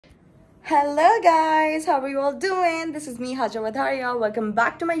Hello guys, how are you all doing? This is me, Haja Wadharia. Welcome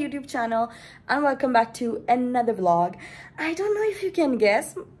back to my YouTube channel and welcome back to another vlog. I don't know if you can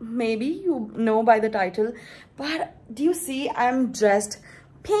guess, maybe you know by the title, but do you see I'm dressed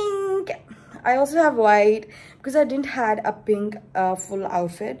pink? I also have white because I didn't had a pink full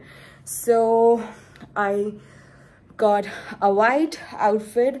outfit. So I got a white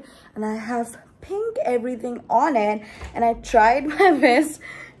outfit and I have pink everything on it, and I tried my best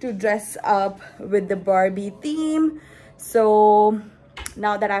to dress up with the Barbie theme. So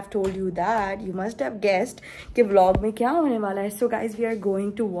now that I've told you that, you must have guessed कि vlog में क्या होने वाला है. So guys, we are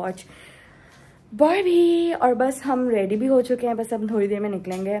going to watch Barbie और बस हम ready भी हो चुके हैं, बस अब थोड़ी देर में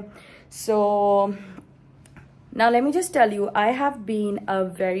निकलेंगे. So now let me just tell you, I have been a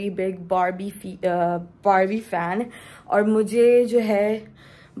very big Barbie fan. और मुझे जो है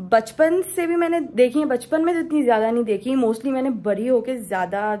बचपन से भी मैंने देखी है. बचपन में तो इतनी ज़्यादा नहीं देखी, मोस्टली मैंने बड़ी होके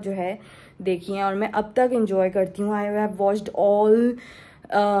ज़्यादा जो है देखी हैं और मैं अब तक इंजॉय करती हूँ. I have watched all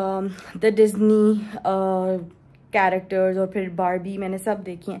the Disney characters और फिर बारबी मैंने सब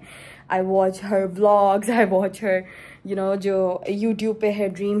देखी हैं. I watch her vlogs, I watch हर जो यूट्यूब पे है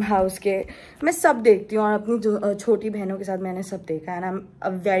ड्रीम हाउस के, मैं सब देखती हूँ और अपनी छोटी बहनों के साथ मैंने सब देखा है. And I am a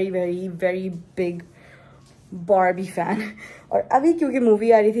very very very big Barbie fan. और अभी क्योंकि मूवी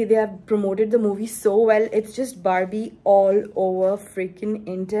आ रही थी, they have promoted the movie so well. It's just Barbie all over freaking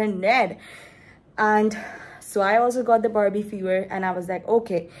internet. And so I also got the Barbie fever and I was like,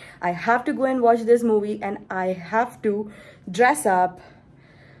 okay, I have to go and watch this movie and I have to dress up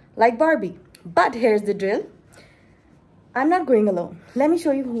like Barbie. But here's the drill. I'm not going alone. Let me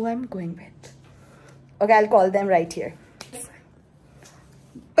show you who I'm going with. Okay, I'll call them right here.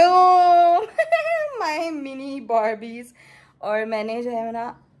 Boom! My mini Barbies. और मैंने जो है ना,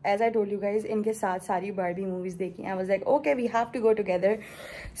 as I told you guys, इनके साथ सारी Barbie movies देखी हैं. I was like, okay, we have to go together.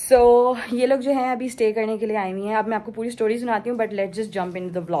 So ये लोग जो हैं अभी stay करने के लिए आई हुई हैं. अब मैं आपको पूरी story सुनाती हूँ, but let's just jump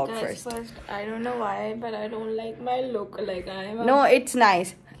into the vlog first. I don't know why, but I don't like my look. Like I'm. No, it's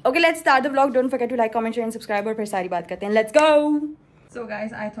nice. Okay, let's start the vlog. Don't forget to like, comment, share, and subscribe. और फिर सारी बात करते हैं. Let's go. So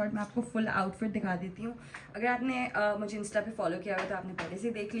guys, I thought मैं आपको full outfit दिखा देती हूँ. अगर आपने मुझे इंस्टा पे फॉलो किया होगा तो आपने पहले से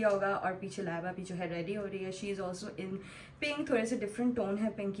देख लिया होगा. और पीछे लाइबा भी जो है रेडी हो रही है. She is also in pink. थोड़े से डिफरेंट टोन है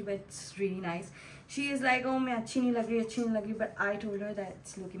पिंक की, but it's really nice. She is like, ओ मैं अच्छी नहीं लग रही, but I told her that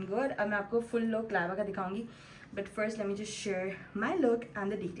it's looking good. अब मैं आपको फुल लुक लाइबा का दिखाऊंगी, but first let me just share my look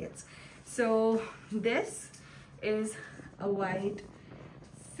and the details. So this is a white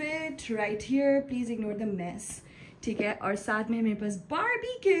fit right here. Please ignore the mess. ठीक है. और साथ में मेरे पास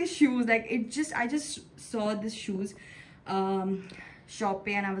बारबी के shoes. Like I just saw this shoes shop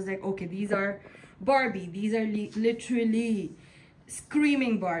पे and I was like, okay, these are Barbie. These are literally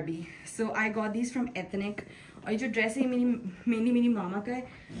screaming Barbie. So I got these from Ethnic. और ये जो ड्रेस है मेरी मामा का है.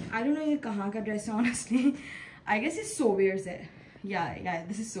 I don't know ये कहाँ का ड्रेस है honestly. I guess it's Sowears है. Yeah,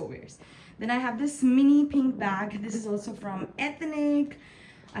 this is Sowears. Then I have this mini pink bag. This is also from Ethnic.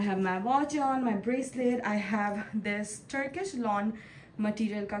 I have my watch on, my bracelet. I have this Turkish lawn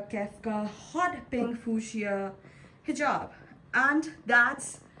material ka kefka hot pink fuchsia hijab. And that's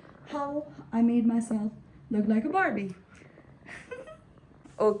how I made myself look like a Barbie.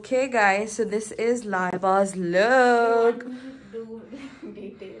 Okay guys, so this is Laiba's look. Do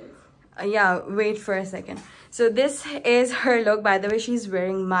details. Yeah, wait for a second. So this is her look. By the way, she's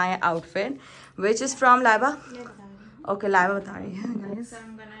wearing my outfit, which is from Laiba. Okay, Laiba bata rahi hai guys. So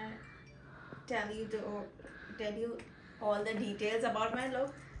I'm gonna tell you all the details about my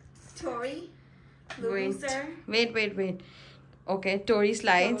look. Tori, loser. Wait. Okay, Tori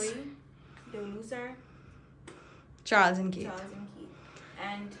slides. Loser. Charles and Keith.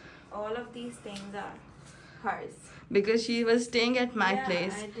 And all of these things are hers. Because she was staying at my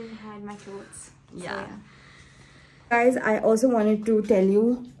place. I didn't hide my clothes. Yeah. Guys, I also wanted to tell you,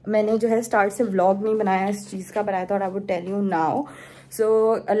 मैंने जो है start से vlog नहीं बनाया इस चीज़ का, but I thought I would tell you now. So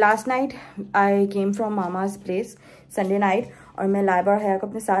last night I came from Mama's place Sunday night और मैं लाइबा और हया को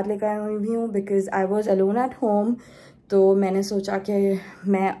अपने साथ लेकर आई हुई हूँ because I was alone at home. तो मैंने सोचा कि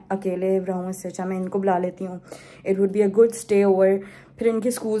मैं अकेले रहूँ, इससे अच्छा मैं इनको बुला लेती हूँ. It would be a good stay over. फिर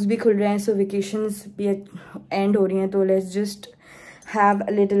इनके schools भी खुल रहे हैं, so vacations भी end हो रही हैं, तो let's just have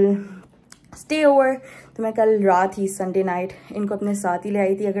a little stay over. तो मैं कल रात ही संडे नाइट इनको अपने साथ ही ले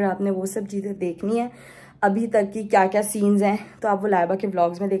आई थी. अगर आपने वो सब चीज़ें देखनी है अभी तक की क्या क्या सीन्स हैं तो आप वो लाइबा के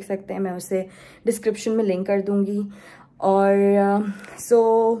व्लॉग्स में देख सकते हैं. मैं उसे डिस्क्रिप्शन में लिंक कर दूँगी. और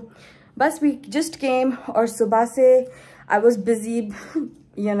सो बस वी जस्ट केम और सुबह से I was busy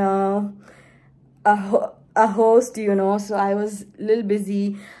you know a host, you know, so I was a little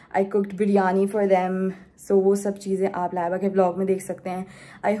busy. I cooked biryani for them, सो वो सब चीज़ें आप लाइबा के ब्लॉग में देख सकते हैं.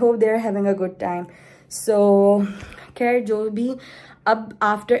 I hope they are having a good time. सो खैर जो भी, अब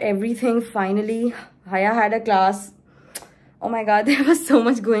आफ्टर एवरीथिंग फाइनली हया had a class. Oh my God, there was so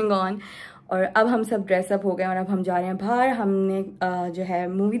much going on. और अब हम सब ड्रेसअप हो गए और अब हम जा रहे हैं बाहर. हमने जो है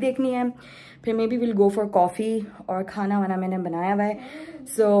मूवी देखनी है, फिर may be will go for coffee, और खाना वाना मैंने बनाया हुआ है,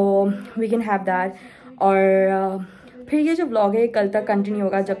 so we can have that. और फिर ये जो व्लॉग है कल तक कंटिन्यू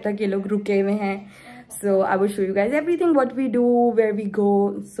होगा जब तक ये लोग रुके हुए हैं. सो I will show you guys everything what we do, where we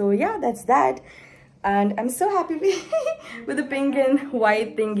go. सो या that's that. And I'm so happy with the pink and white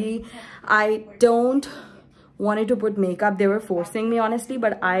thingy. I don't wanted to put makeup. They were forcing me honestly,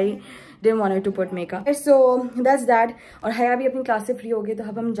 but I didn't wanted to put makeup. So that's that. और हया भी अपनी class से free हो गई, तो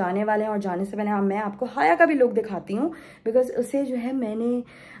अब हम जाने वाले हैं. और जाने से पहले मैं आपको हया का भी लुक दिखाती हूँ, बिकॉज उसे जो है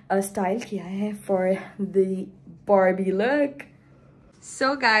मैंने स्टाइल किया है for the Barbie look. So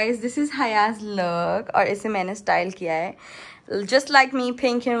guys, this is Haya's look, और इसे मैंने स्टाइल किया है just like me,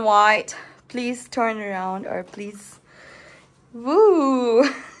 pink and white. Please turn around, or please, woo.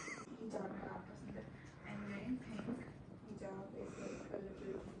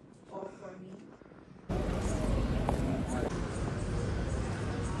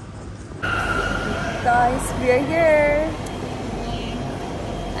 Guys, we are here.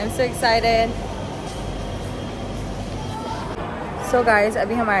 I'm so excited. So guys,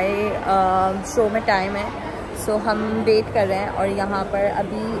 अभी हमारे show में time है, सो हम वेट कर रहे हैं. और यहाँ पर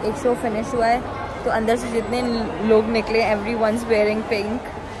अभी एक शो फिनिश हुआ है, तो अंदर से जितने लोग निकले एवरी वंस वेयरिंग पिंक.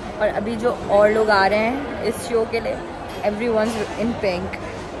 और अभी जो और लोग आ रहे हैं इस शो के लिए, every once in pink,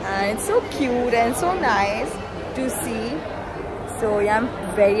 and it's so cute and so nice to C. So I am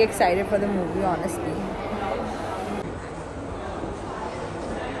very excited for the movie honestly.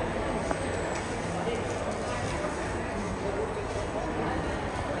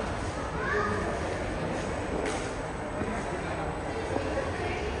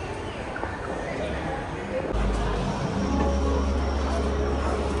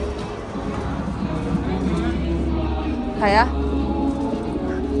 Haya?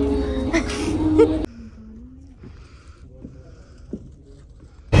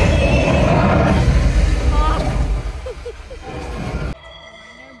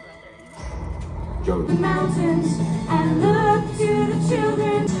 Mountains and look to the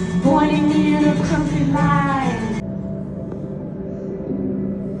children pointing near the country line.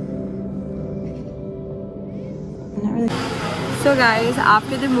 So guys,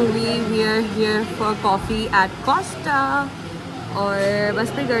 after the movie we are here for coffee at Costa. और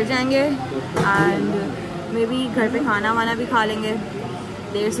बस फिर घर जाएंगे and may be घर पे खाना वाना भी खा लेंगे,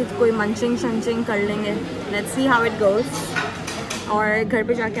 देर से कोई मंचिंग शंचिंग कर लेंगे. Let's see how it goes. और घर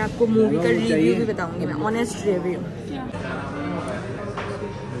पे जाके आपको मूवी का रिव्यू भी बताऊंगी मैं, honest review.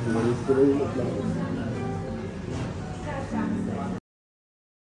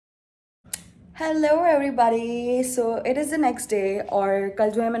 Hello everybody, so it is the next day. और कल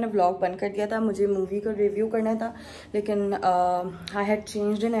जो है मैंने व्लॉग बंद कर दिया था, मुझे मूवी का रिव्यू करना था, लेकिन I had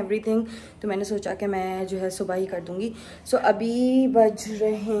changed in everything, तो मैंने सोचा कि मैं जो है सुबह ही कर दूँगी. सो अभी बज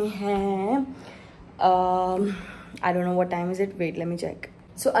रहे हैं I don't know what time is it, wait let me check.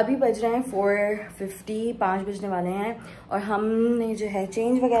 सो अभी बज रहे हैं 4:50, 5 बजने वाले हैं. और हमने जो है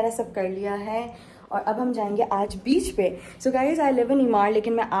चेंज वगैरह सब कर लिया है, और अब हम जाएंगे आज बीच पे. So guys I live in ईमार,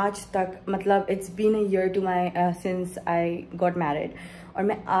 लेकिन मैं आज तक, मतलब it's been a year to my since I got married, और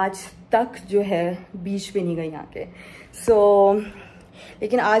मैं आज तक जो है बीच पे नहीं गई आके. सो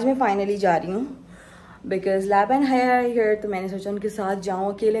लेकिन आज मैं फाइनली जा रही हूँ because lab and higher here, तो मैंने सोचा उनके साथ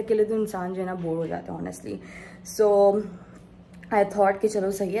जाऊँ. अकेले अकेले तो इंसान जो है ना बोर हो जाता है ऑनेस्टली. सो आई थॉट कि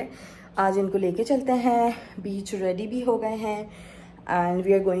चलो सही है, आज इनको लेके चलते हैं. बीच रेडी भी हो गए हैं and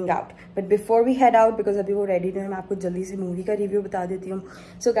we are going out, but before we head out, because अभी वो ready नहीं है, मैं आपको जल्दी से मूवी का रिव्यू बता देती हूँ.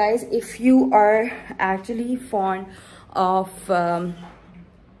 So guys, if you are actually fond of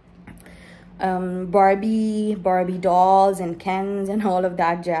Barbie dolls and Kens and all of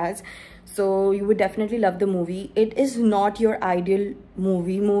that jazz, so you would definitely love the movie. It is not your ideal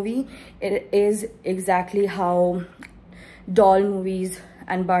movie. It is exactly how doll movies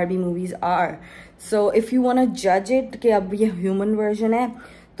and Barbie movies are. So if you want to judge it कि अब ये human version है,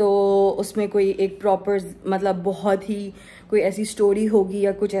 तो उसमें कोई एक proper, मतलब बहुत ही कोई ऐसी स्टोरी होगी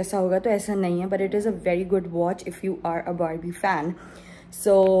या कुछ ऐसा होगा, तो ऐसा नहीं है. But it is a very good watch if you are a Barbie fan.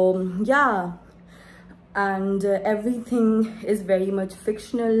 सो या, and everything is very much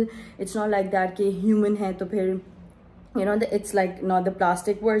fictional. It's not like that कि ह्यूमन है तो फिर you know it's like not the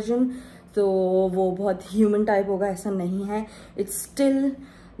plastic version, तो वो बहुत human type होगा, ऐसा नहीं है. It's still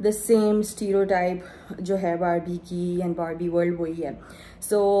the same stereotype जो है बार्बी की एंड बार्बी वर्ल्ड, वही है.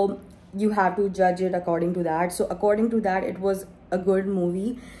 सो you have to judge it according to that. So according to that, it was a good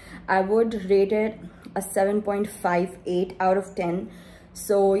movie. I would rate it a 7.58 out of 10.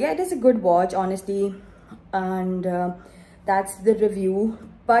 So yeah, it is a good watch, honestly. And that's the review.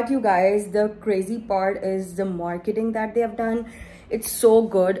 But you guys, the crazy part is the marketing that they have done. It's so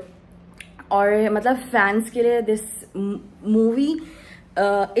good. और मतलब fans के लिए this movie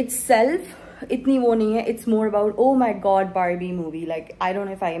itself itni wo nahi hai. It's more about, oh my god, Barbie movie. Like, I don't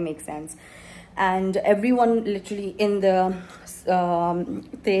know if I make sense. And everyone literally in the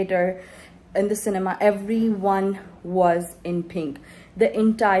theater, in the cinema, everyone was in pink. The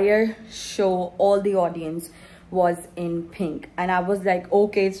entire show, all the audience was in pink. And I was like,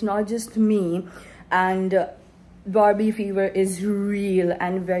 okay, it's not just me. And Barbie fever is real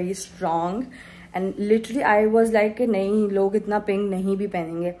and very strong. And literally I was like, nahi, log itna pink nahi bhi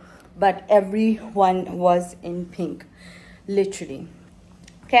pehnenge. But everyone was in pink, literally.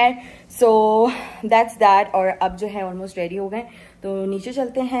 Okay, so that's that. और अब जो है almost ready हो गए, तो नीचे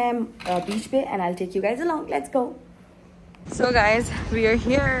चलते हैं beach पे, and I'll take you guys along. Let's go. So guys, we are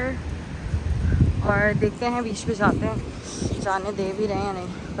here. और देखते हैं beach पे जाते हैं, जाने दे भी रहे हैं या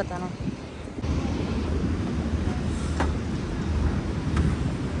नहीं पता नहीं.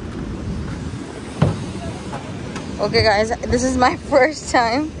 Okay guys, this is my first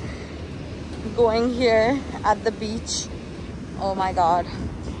time going here at the beach. Oh my god.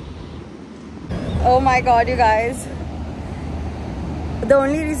 Oh my god, you guys. The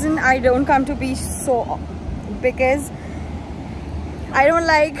only reason I don't come to beach because I don't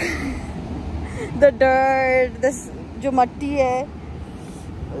like the dirt, this jo matti hai.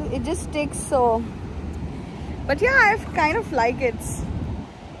 It just sticks so. But yeah, I kind of like it.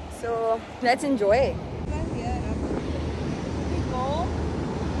 So let's enjoy.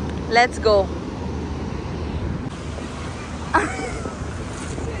 Let's go.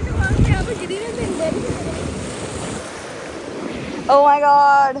 Oh my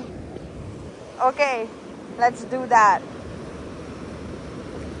god. Okay, let's do that.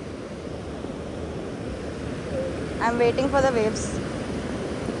 I'm waiting for the waves.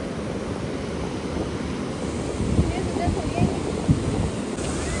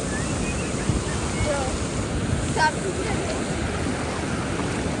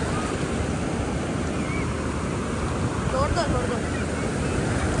 छोड़ दो.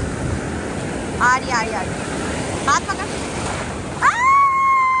 आ रही हाथ पकड़.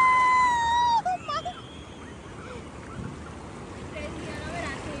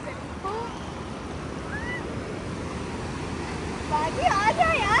 बाकी आ जा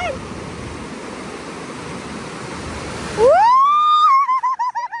यार.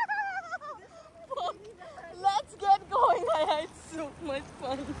 Let's get going. I had so much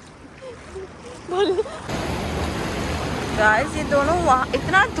fun. Guys, ये दोनों वहाँ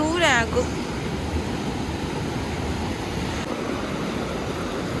इतना दूर है.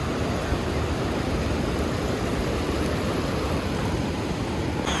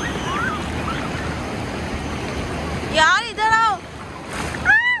 यार इधर आओ.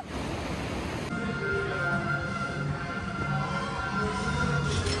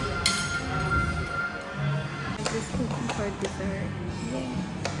 Just cooking for dessert.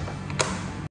 Yeah.